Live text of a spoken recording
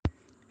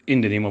In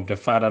the name of the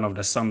Father, and of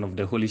the Son, and of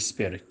the Holy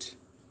Spirit.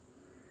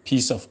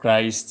 Peace of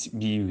Christ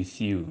be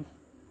with you.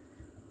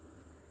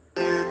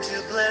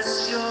 To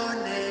bless your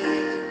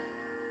name,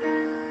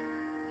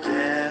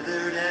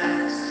 gathered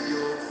as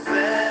your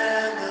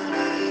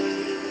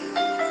family,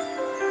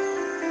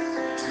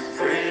 to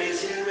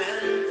praise you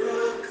and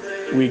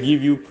proclaim. We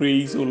give you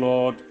praise, O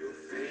Lord,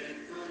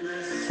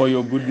 for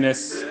your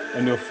goodness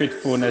and your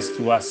faithfulness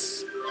to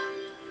us.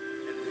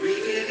 We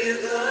give you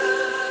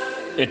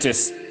glory. It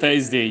is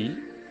Thursday,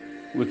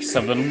 week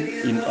 7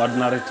 in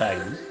ordinary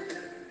time.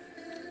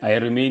 I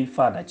remain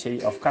Father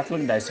Che of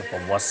Catholic Diocese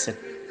of Wasit.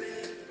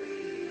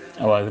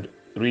 Our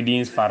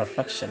readings for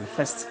reflection.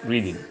 First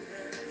reading,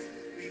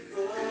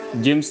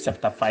 James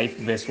chapter 5,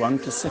 verse 1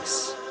 to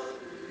 6.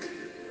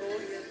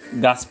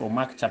 Gospel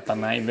Mark chapter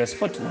 9, verse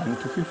 41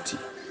 to 50.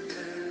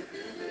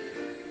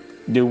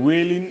 The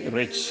Wailing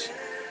Rich,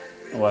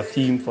 our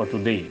theme for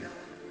today.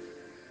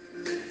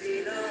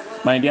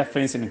 My dear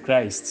friends in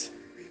Christ,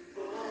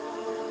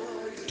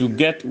 to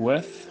get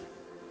wealth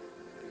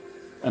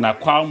and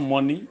acquire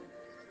money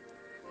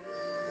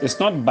is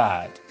not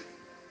bad,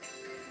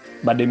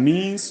 but the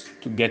means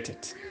to get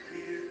it.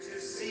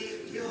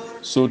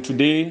 So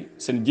today,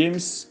 St.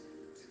 James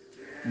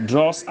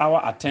draws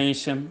our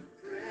attention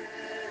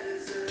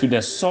to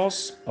the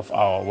source of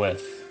our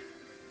wealth.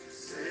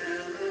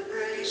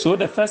 So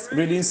the first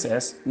reading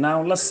says,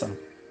 now listen,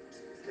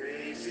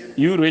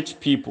 you rich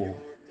people,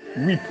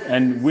 weep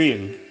and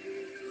wail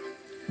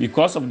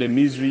because of the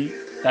misery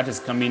that is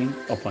coming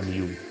upon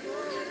you.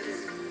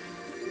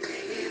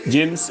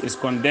 James is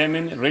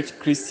condemning rich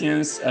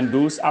Christians and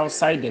those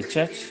outside the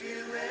church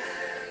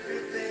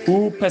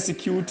who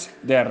persecute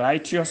the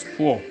righteous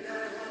poor,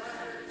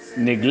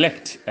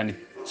 neglect and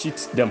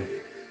cheat them.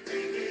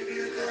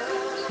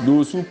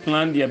 Those who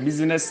plan their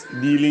business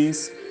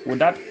dealings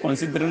without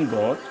considering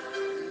God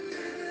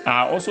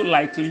are also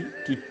likely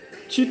to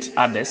cheat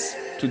others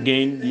to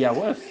gain their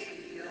wealth.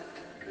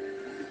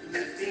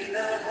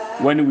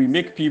 When we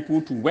make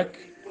people to work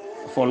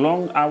for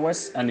long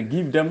hours and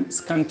give them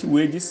scanty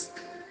wages,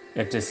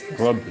 it is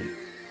robbery.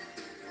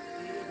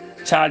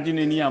 Charging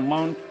any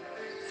amount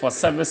for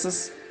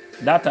services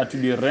that are to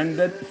be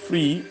rendered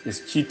free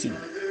is cheating.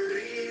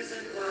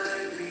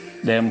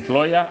 The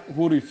employer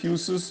who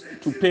refuses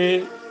to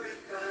pay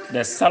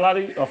the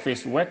salary of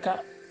his worker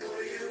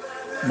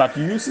but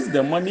uses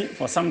the money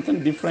for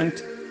something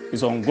different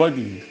is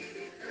ungodly,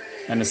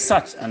 and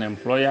such an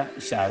employer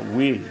shall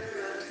wail.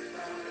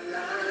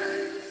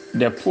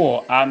 The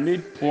poor are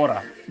made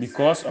poorer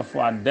because of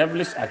our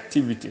devilish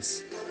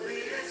activities.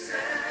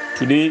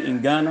 Today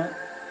in Ghana,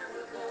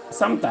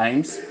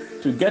 sometimes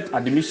to get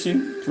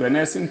admission to a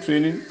nursing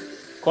training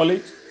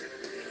college,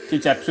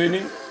 teacher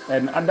training,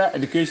 and other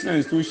educational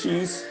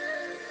institutions,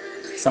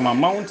 some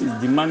amount is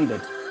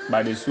demanded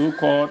by the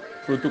so-called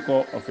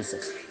protocol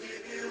officers.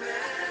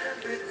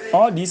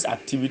 All these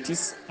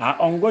activities are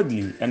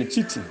ungodly and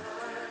cheating.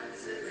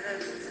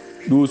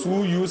 Those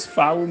who use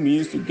foul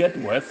means to get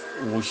wealth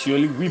will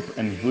surely weep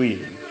and wail.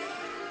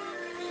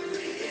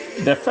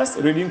 The first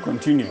reading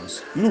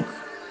continues. Look,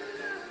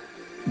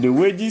 the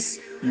wages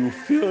you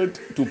failed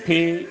to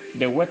pay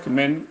the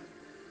workmen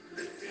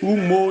who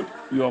mowed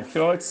your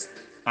fields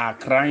are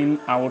crying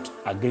out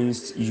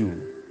against you.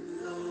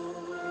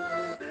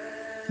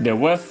 The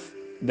wealth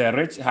the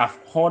rich have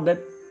hoarded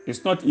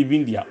is not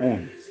even their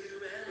own.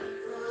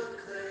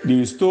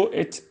 They stole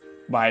it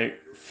by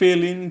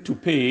failing to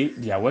pay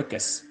their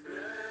workers.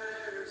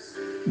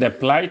 The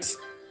plight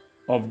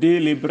of day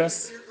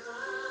laborers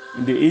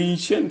in the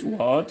ancient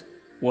world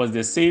was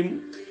the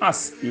same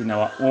as in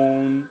our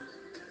own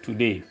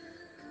today.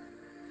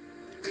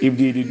 If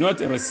they did not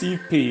receive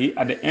pay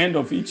at the end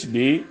of each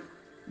day,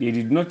 they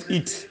did not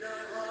eat.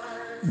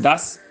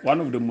 Thus,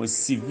 one of the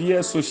most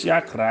severe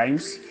social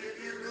crimes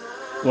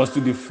was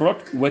to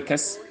defraud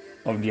workers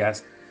of their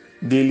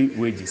daily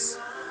wages,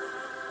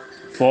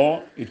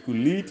 for it could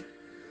lead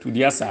to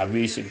their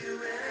salvation.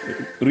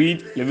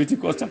 Read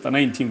Leviticus chapter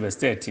 19, verse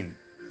 13.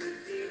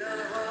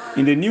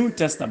 In the New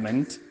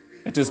Testament,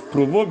 it is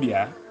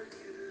proverbial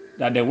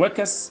that the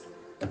workers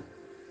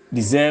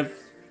deserve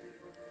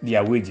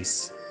their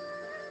wages.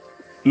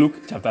 Luke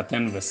chapter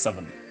 10, verse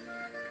 7.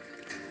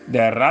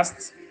 The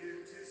rest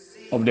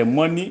of the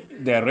money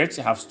the rich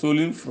have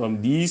stolen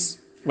from these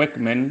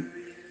workmen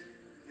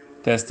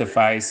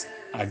testifies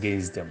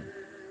against them.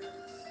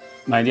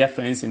 My dear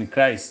friends in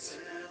Christ,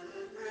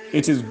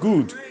 it is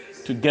good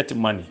to get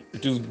money.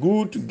 It is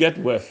good to get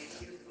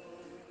wealth.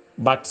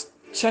 But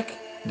check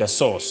the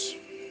source.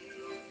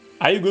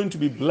 Are you going to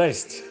be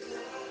blessed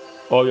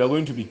or you are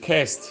going to be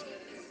cursed?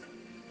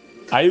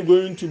 Are you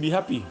going to be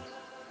happy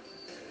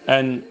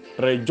and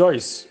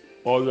rejoice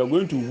or you are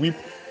going to weep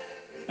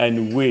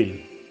and wail?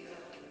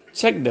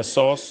 Check the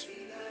source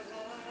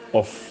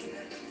of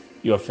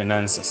your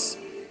finances.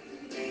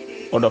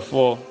 Order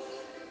for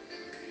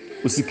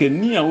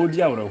usikani a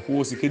wodi awreho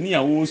usikani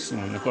a wosu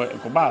ne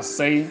ko ba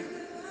asai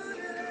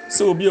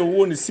se obi a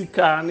wo ne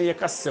sika na ye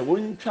kase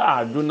wontwa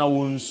ado na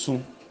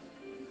wonsu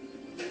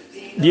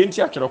deɛ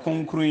nti atwerɛ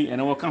kronkron yi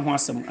ɛna wɔka ho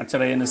asɛm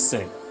akyerɛ yɛn sɛ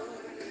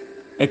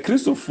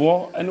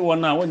akristofoɔ ne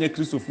wɔn a wɔnyɛ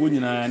kristofoɔ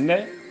nyinaa nnɛ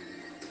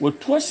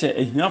wɔtu ahyɛ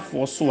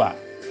ahiafoɔ so a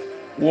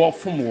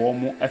wɔfom wɔn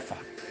mo ɛfa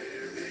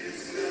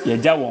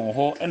yɛgya wɔn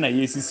hɔ ɛna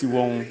yɛsisi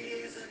wɔn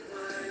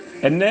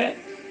ɛnɛ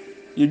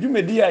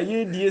yɛdwumadi a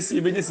yɛdi esi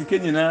yɛbɛnya sika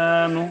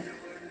nyinaa no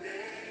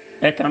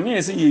ɛkame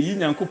yɛ sɛ yɛyi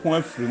nyankopɔn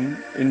afirim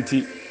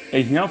nti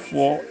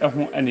ahiafoɔ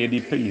ɛho ɛna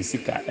yɛde pɛ yɛ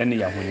sika ɛne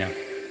yɛahonya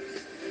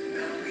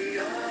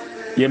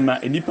yɛma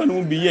nnipa no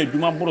mu bi yɛ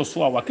adwuma boro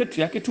so a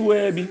wakatua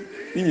ketewaa bi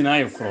ne nyinaa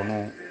yɛ korɔ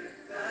no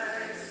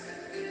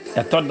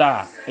ɛtɔ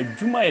da a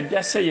adwuma yɛde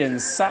ahyɛ yɛn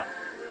nsa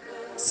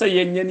sɛ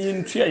yɛnyɛ ne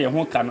yɛntua yɛn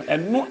ho ka no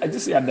ɛno agye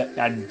sɛ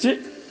yɛagye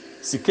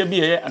sika bi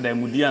yɛyɛ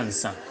adamudi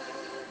ansa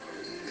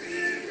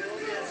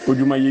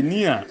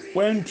odwumayɛni a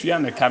wantua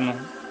ne ka no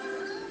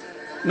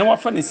na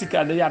wafa ne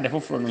sika de yɛ ade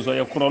foforɔ no nso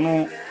yɛ korɔ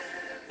no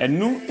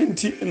ɛno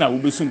nti na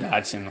wobɛsu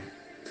daakye no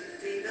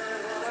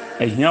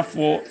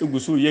ahiafoɔ egu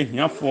so yɛ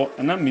ahiafoɔ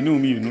ɛna mmene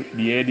omienu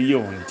deɛ yɛde yɛ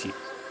wɔn nti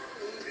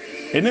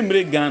ɛne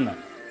mmere Ghana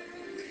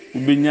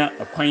wobɛnya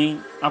akwan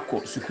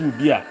akɔ sukuu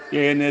bi a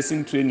yɛyɛ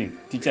nursing training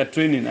teacher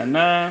training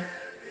ana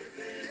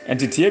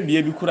ɛntetea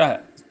bia bi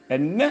kora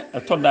ɛnɛ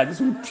ɛtɔ da agye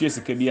sɛ wotua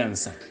sika bi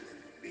ansa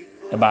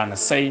ɛbaa na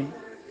sɛe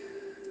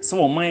sɛ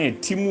wɔman yɛ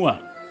ti mu a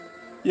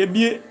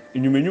yɛbie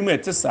nnwumanwuma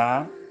ɛte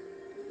saa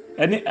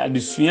ɛne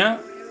adesua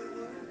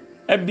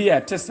ɛbi a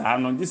ɛte saa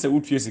no gye sɛ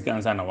wotua sika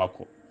ansa na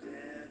wakɔ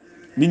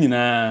ne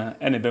nyinaa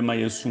ɛna bɛma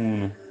yɛsum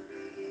no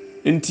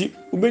nti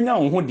wobɛnya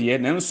wo ho deɛ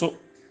nanso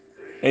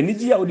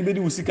anigye a wode bɛdi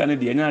wo sika no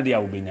deɛ ɛnya deɛ a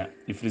wobɛnya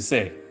ɛfiri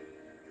sɛ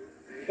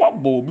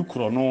wabɔ obi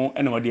korɔ no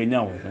ɛna wode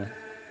anya wo ho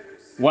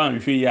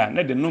woanhwɛ yi a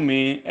na de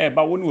nnome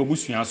ɛba wo ne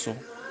wabusua so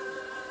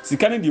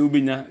sika no deɛ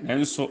wobɛnya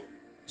nanso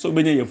sɛ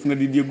wobɛnya yɛfunu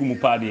de gu mu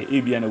paa deɛ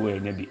ebia na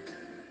woanya bi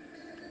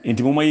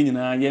nti moma yɛ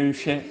nyinaa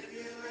yɛnhwɛ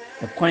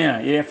ɛkwan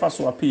a yɛfa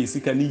so apɛ yɛ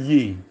sika no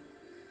yie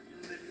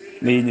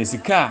na yɛnya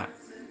sika a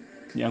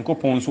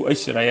Nyankopɔn nso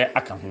ahyira yɛ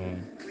aka ho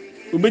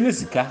wobɛnya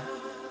sika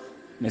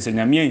na sɛ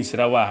nyame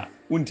anhyira wo a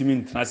wontimi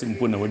ntena ase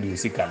mpo na wadi wo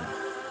sika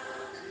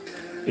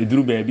no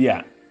ɛduru baabi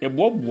a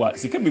yɛboaboa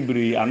sika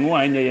bebree ano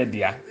a ɛnyɛ yɛ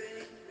dea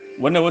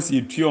wɔn a wɔsi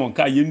yɛtua wɔn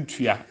ka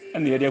yɛntua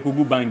ɛna yɛde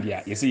akɔgu bank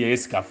a yɛsɛ yɛyɛ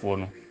sikafoɔ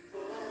no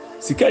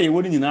sika a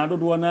yɛwɔ no nyinaa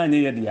dodoɔ no anyɛ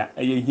yɛ dea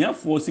ɛyɛ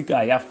hiafoɔ sika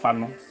a yɛafa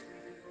no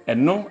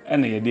ɛno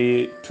ɛna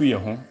yɛde tu yɛ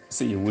ho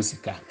sɛ yɛwɔ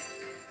sika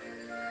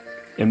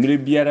mmerɛ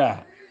biara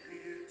a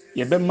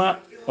yɛbɛma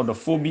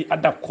ɔdɔfoɔ bi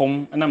ada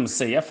kɔm ɛnam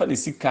sɛ yɛafa ne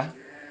sika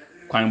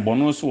kwan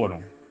bɔno so wɔ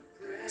no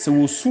sɛ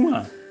wɔsum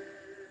a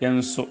yɛn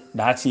nso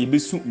daakye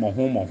yɛbɛsu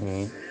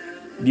mmɔho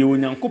deɛ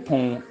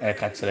Onyankopɔn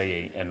ɛka kyerɛ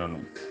yɛn ɛno no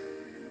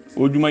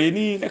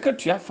odwumayɛni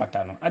akatua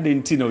fata no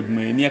adɛnti na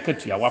odwumayɛni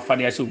akatua wafa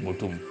de ahyɛ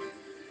obotom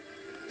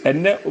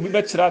ɛnɛ obi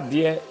bɛkyerɛ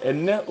adeɛ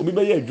ɛnɛ obi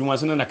bɛyɛ adwuma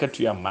so na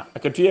akatua ma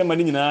akatua ma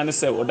ne nyinaa ne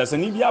sɛ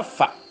ɔdasani bi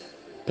afa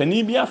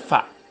pani bi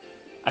afa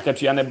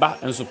akatua ne ba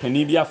nso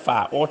pani bi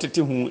afa a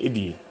ɔtete ho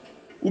edie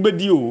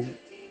wobɛdi o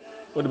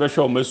wode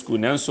bɛhwɛ ɔma school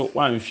nanso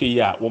wanhwɛ yi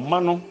a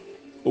wɔma no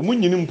ɔmu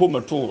nyini mpo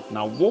mɛto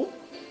na wo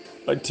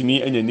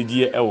atimi anya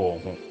nigye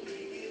ɛwɔ ho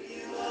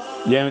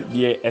yɛn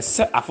deɛ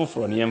ɛsɛ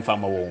afoforɔ ne yɛmfa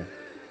ma wɔn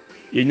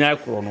yɛnya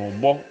korɔ no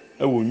bɔ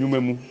ɛwɔ nnwuma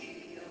mu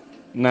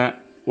na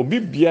obi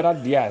biara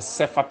deɛ a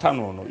sɛ fata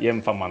no no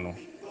yɛmfa ma no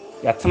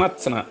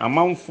yɛatenatena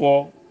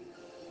amanfoɔ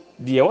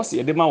deɛ wɔsɛ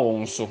yɛde ma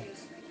wɔn so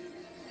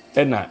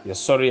ɛna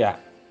yɛsɔre a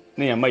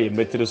na yɛma yɛn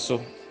bɛtiri so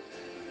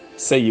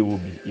sɛ yɛwɔ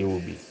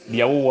bi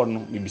deɛ wowɔ no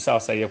bibisa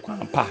sɛ yɛ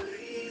kwan pa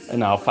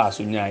ɛna afa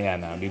so nyaayɛ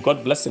ana. May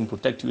God bless and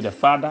protect you, the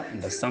Father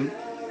and the Son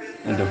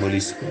and the Holy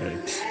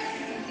Spirit.